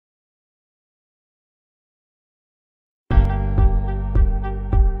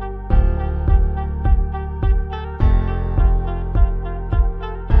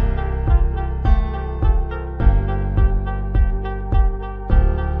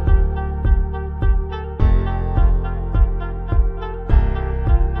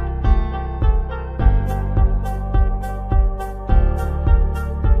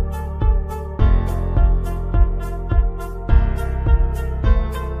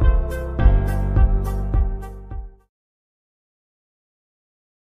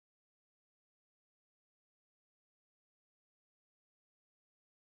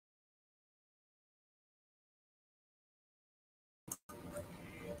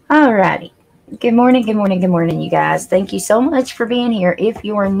Alrighty. Good morning, good morning, good morning, you guys. Thank you so much for being here. If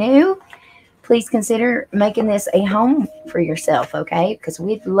you are new, please consider making this a home for yourself, okay? Because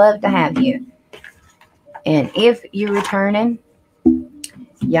we'd love to have you. And if you're returning,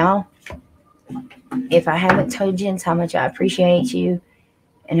 y'all, if I haven't told you how much I appreciate you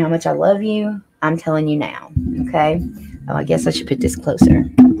and how much I love you, I'm telling you now, okay? Oh, I guess I should put this closer.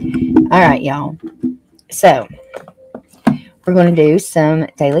 All right, y'all. So, we're going to do some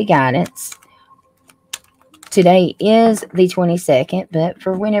daily guidance. Today is the 22nd, but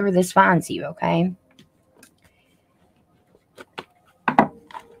for whenever this finds you, okay?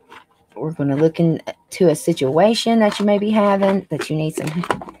 We're going to look into a situation that you may be having, that you need some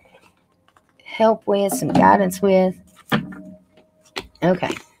help with, some guidance with.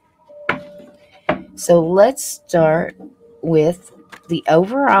 Okay. So let's start with the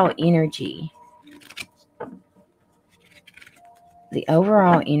overall energy. The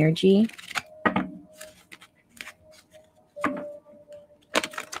overall energy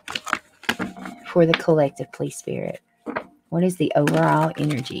for the collective, please, Spirit. What is the overall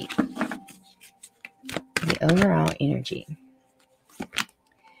energy? The overall energy.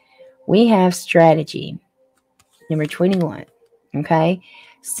 We have strategy, number 21. Okay.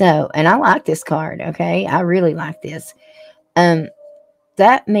 So, and I like this card. Okay. I really like this.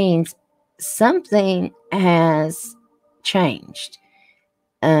 That means something has changed.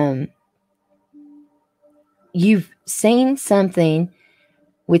 You've seen something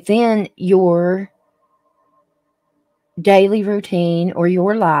within your daily routine or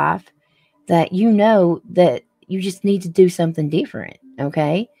your life that you know that you just need to do something different,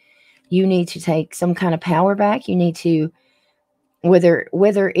 okay? You need to take some kind of power back. You need to, whether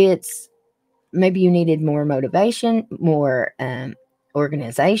it's, maybe you needed more motivation, more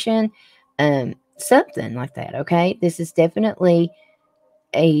organization, something like that, okay? This is definitely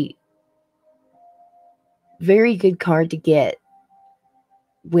a very good card to get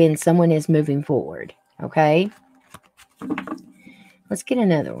when someone is moving forward, okay? Let's get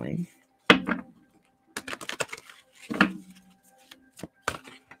another one.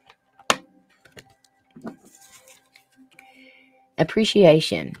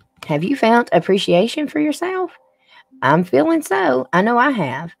 Appreciation. Have you found appreciation for yourself? I'm feeling so. I know I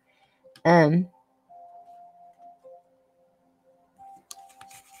have.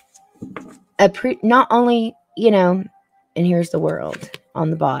 Not only, and here's the world on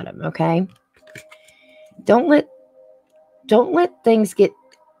the bottom, okay? Don't let things get,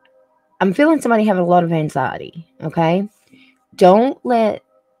 I'm feeling somebody have a lot of anxiety, okay? Don't let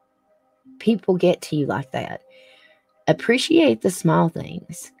people get to you like that. Appreciate the small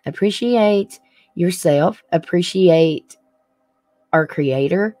things. Appreciate yourself. Appreciate our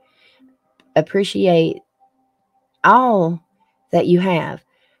Creator. Appreciate all that you have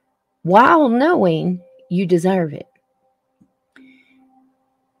while knowing you deserve it.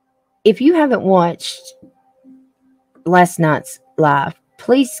 If you haven't watched last night's live,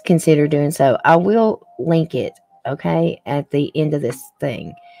 please consider doing so. I will link it, okay, at the end of this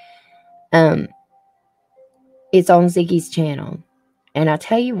thing. It's on Ziggy's channel. And I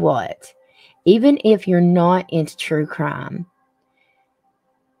tell you what, even if you're not into true crime,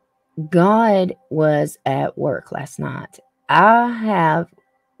 God was at work last night. I have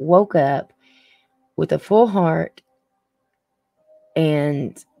woke up with a full heart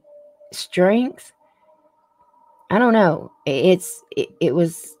and strength. I don't know. It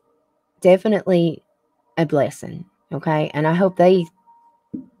was definitely a blessing, okay? And I hope they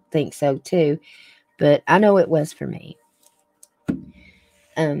think so too. But I know it was for me.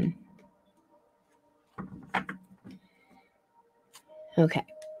 Okay,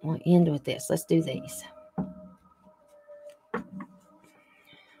 we'll end with this. Let's do these.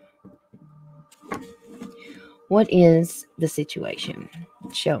 What is the situation?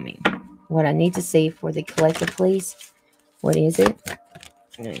 Show me. What I need to see for the collective, please. What is it?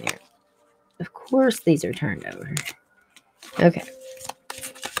 Of course, these are turned over. Okay.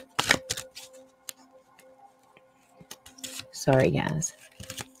 Sorry, guys.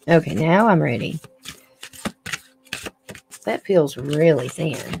 Okay, now I'm ready. That feels really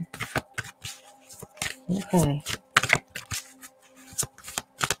thin. Okay.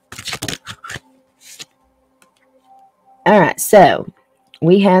 All right, so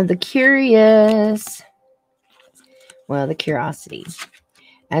we have the curious, the curiosity,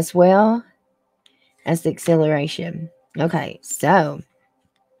 as well as the exhilaration. Okay, so,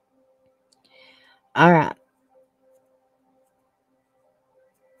 all right.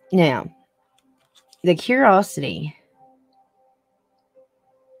 Now, the curiosity.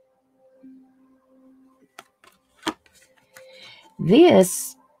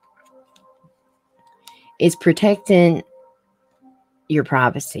 This is protecting your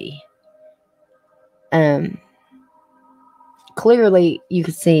privacy. Clearly you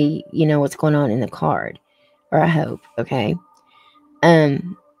can see, you know, what's going on in the card, or I hope. Okay. I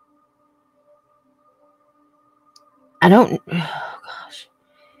don't, oh gosh,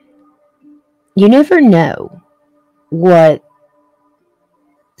 you never know what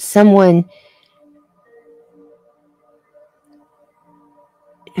someone,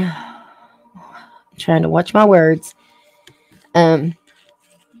 I'm trying to watch my words.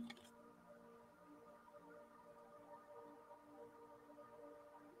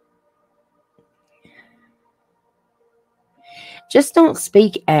 Just don't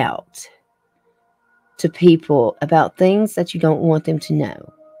speak out to people about things that you don't want them to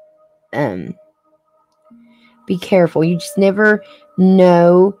know. Be careful. You just never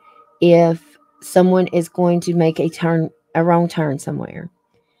know if someone is going to make a wrong turn somewhere.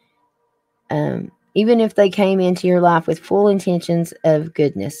 Even if they came into your life with full intentions of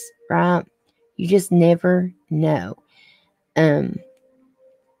goodness, right? You just never know.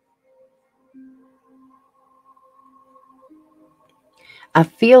 I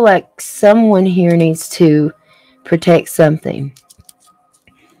feel like someone here needs to protect something.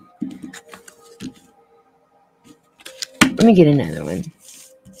 Let me get another one.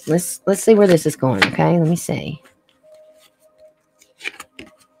 Let's see where this is going, okay? Let me see.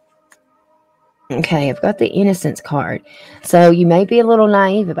 Okay, I've got the Innocence card. So you may be a little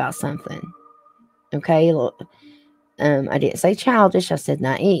naive about something. Okay? I didn't say childish, I said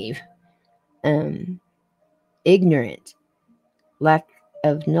naive. Ignorant. Lack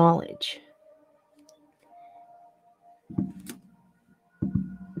of knowledge.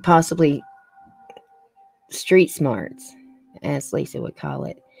 Possibly street smarts, as Lisa would call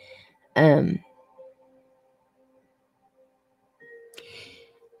it.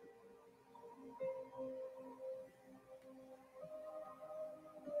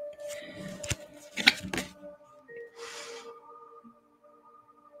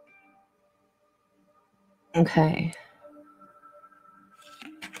 Okay.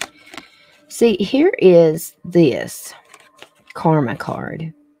 See, here is this karma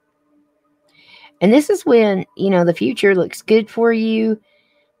card. And this is when, you know, the future looks good for you.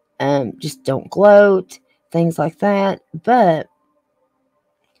 Just don't gloat, things like that. But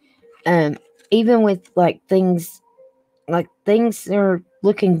even with things are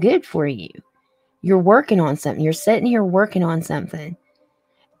looking good for you, you're working on something. You're sitting here working on something.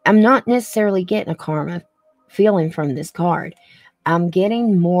 I'm not necessarily getting a karma feeling from this card. I'm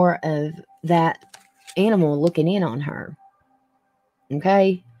getting more of that animal looking in on her.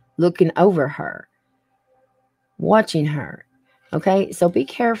 Okay? Looking over her. Watching her. Okay? So be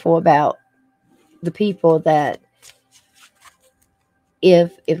careful about the people that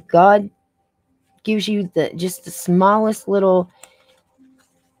if God gives you just the smallest little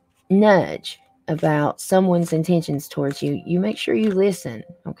nudge about someone's intentions towards you, you make sure you listen.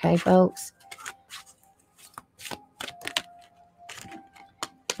 Okay, folks?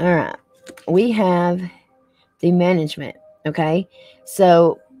 All right. We have the management. Okay?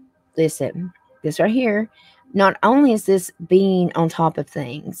 So, listen. This right here, not only is this being on top of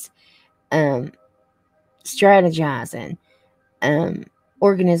things, strategizing,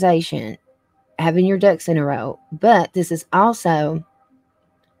 organization, having your ducks in a row, but this is also,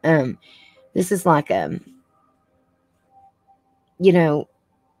 this is like, you know,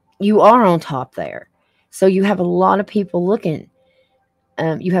 you are on top there. So you have a lot of people looking.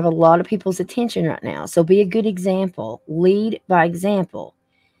 You have a lot of people's attention right now. So be a good example. Lead by example.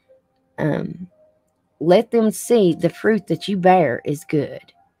 Let them see the fruit that you bear is good.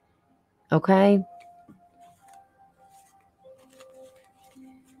 Okay?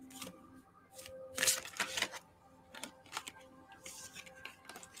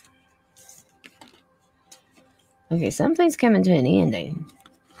 Okay, something's coming to an ending.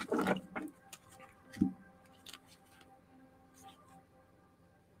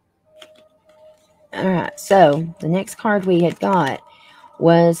 Alright, so the next card we had got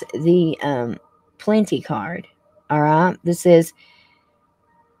was the Plenty card. Alright, this is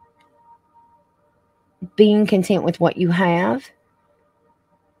being content with what you have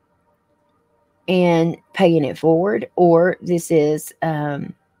and paying it forward. Or this is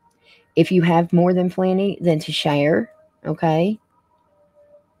if you have more than plenty, then to share. Okay,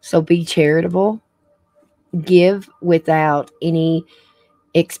 so be charitable. Give without any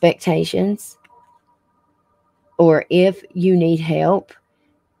expectations. Or if you need help,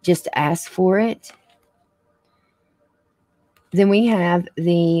 just ask for it. Then we have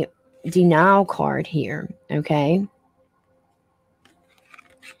the denial card here. Okay.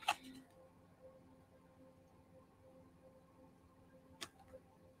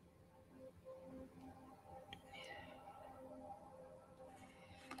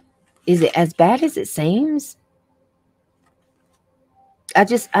 Is it as bad as it seems? I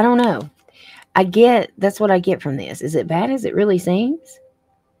don't know. That's what I get from this. Is it bad as it really seems?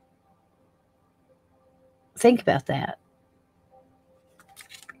 Think about that.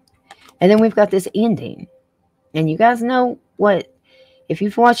 And then we've got this ending. And you guys know what, if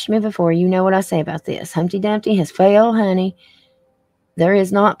you've watched me before, you know what I say about this. Humpty Dumpty has failed, honey. There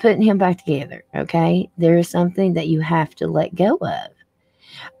is not putting him back together, okay? There is something that you have to let go of.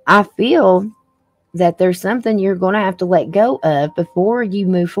 I feel that there's something you're going to have to let go of before you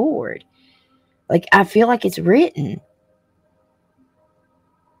move forward. Like, I feel like it's written.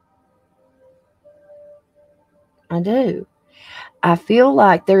 I do. I feel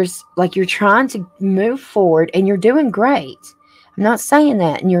like you're trying to move forward and you're doing great. I'm not saying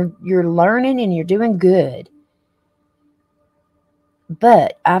that. And you're learning and you're doing good.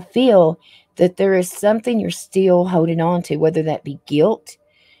 But I feel that there is something you're still holding on to, whether that be guilt,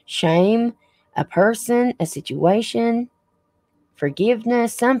 shame, a person, a situation,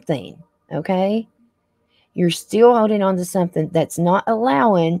 forgiveness, something, okay? You're still holding on to something that's not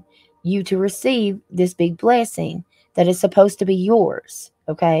allowing you to receive this big blessing that is supposed to be yours,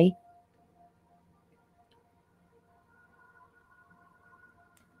 okay?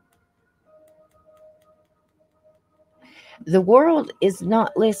 The world is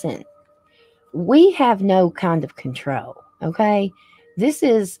not, listen, we have no kind of control, okay? This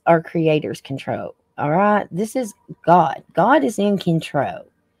is our Creator's control, all right? This is God. God is in control.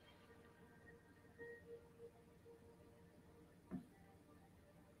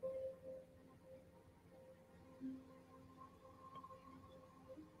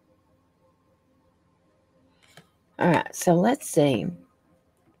 All right, so let's see.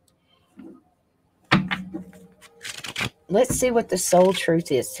 Let's see what the soul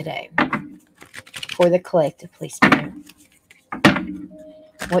truth is today for the collective, please, Spirit.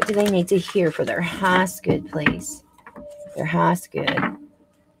 What do they need to hear for their highest good, please? Their highest good.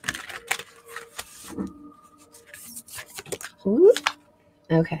 Ooh.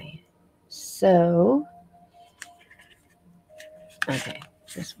 Okay. So, okay,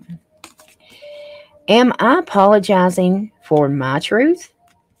 this one. Am I apologizing for my truth?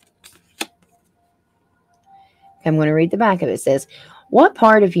 I'm going to read the back of it. It says, what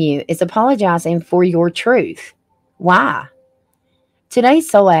part of you is apologizing for your truth? Why? Today's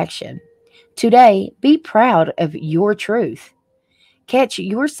soul action. Today, be proud of your truth. Catch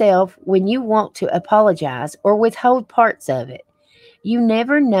yourself when you want to apologize or withhold parts of it. You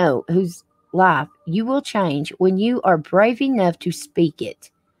never know whose life you will change when you are brave enough to speak it.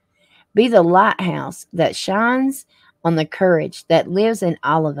 Be the lighthouse that shines on the courage that lives in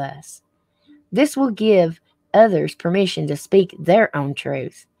all of us. This will give others permission to speak their own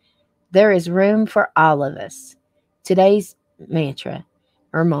truth. There is room for all of us. Today's mantra,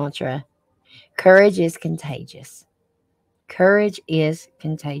 courage is contagious. Courage is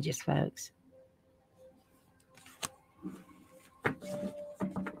contagious, folks.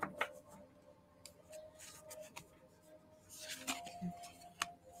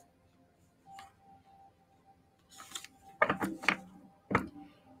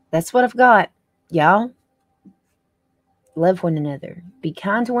 That's what I've got, y'all. Love one another. Be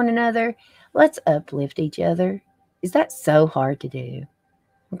kind to one another. Let's uplift each other. Is that so hard to do?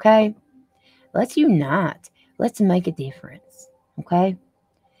 Okay? Let's unite. Let's make a difference. Okay?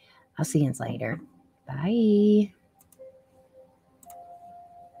 I'll see you later. Bye.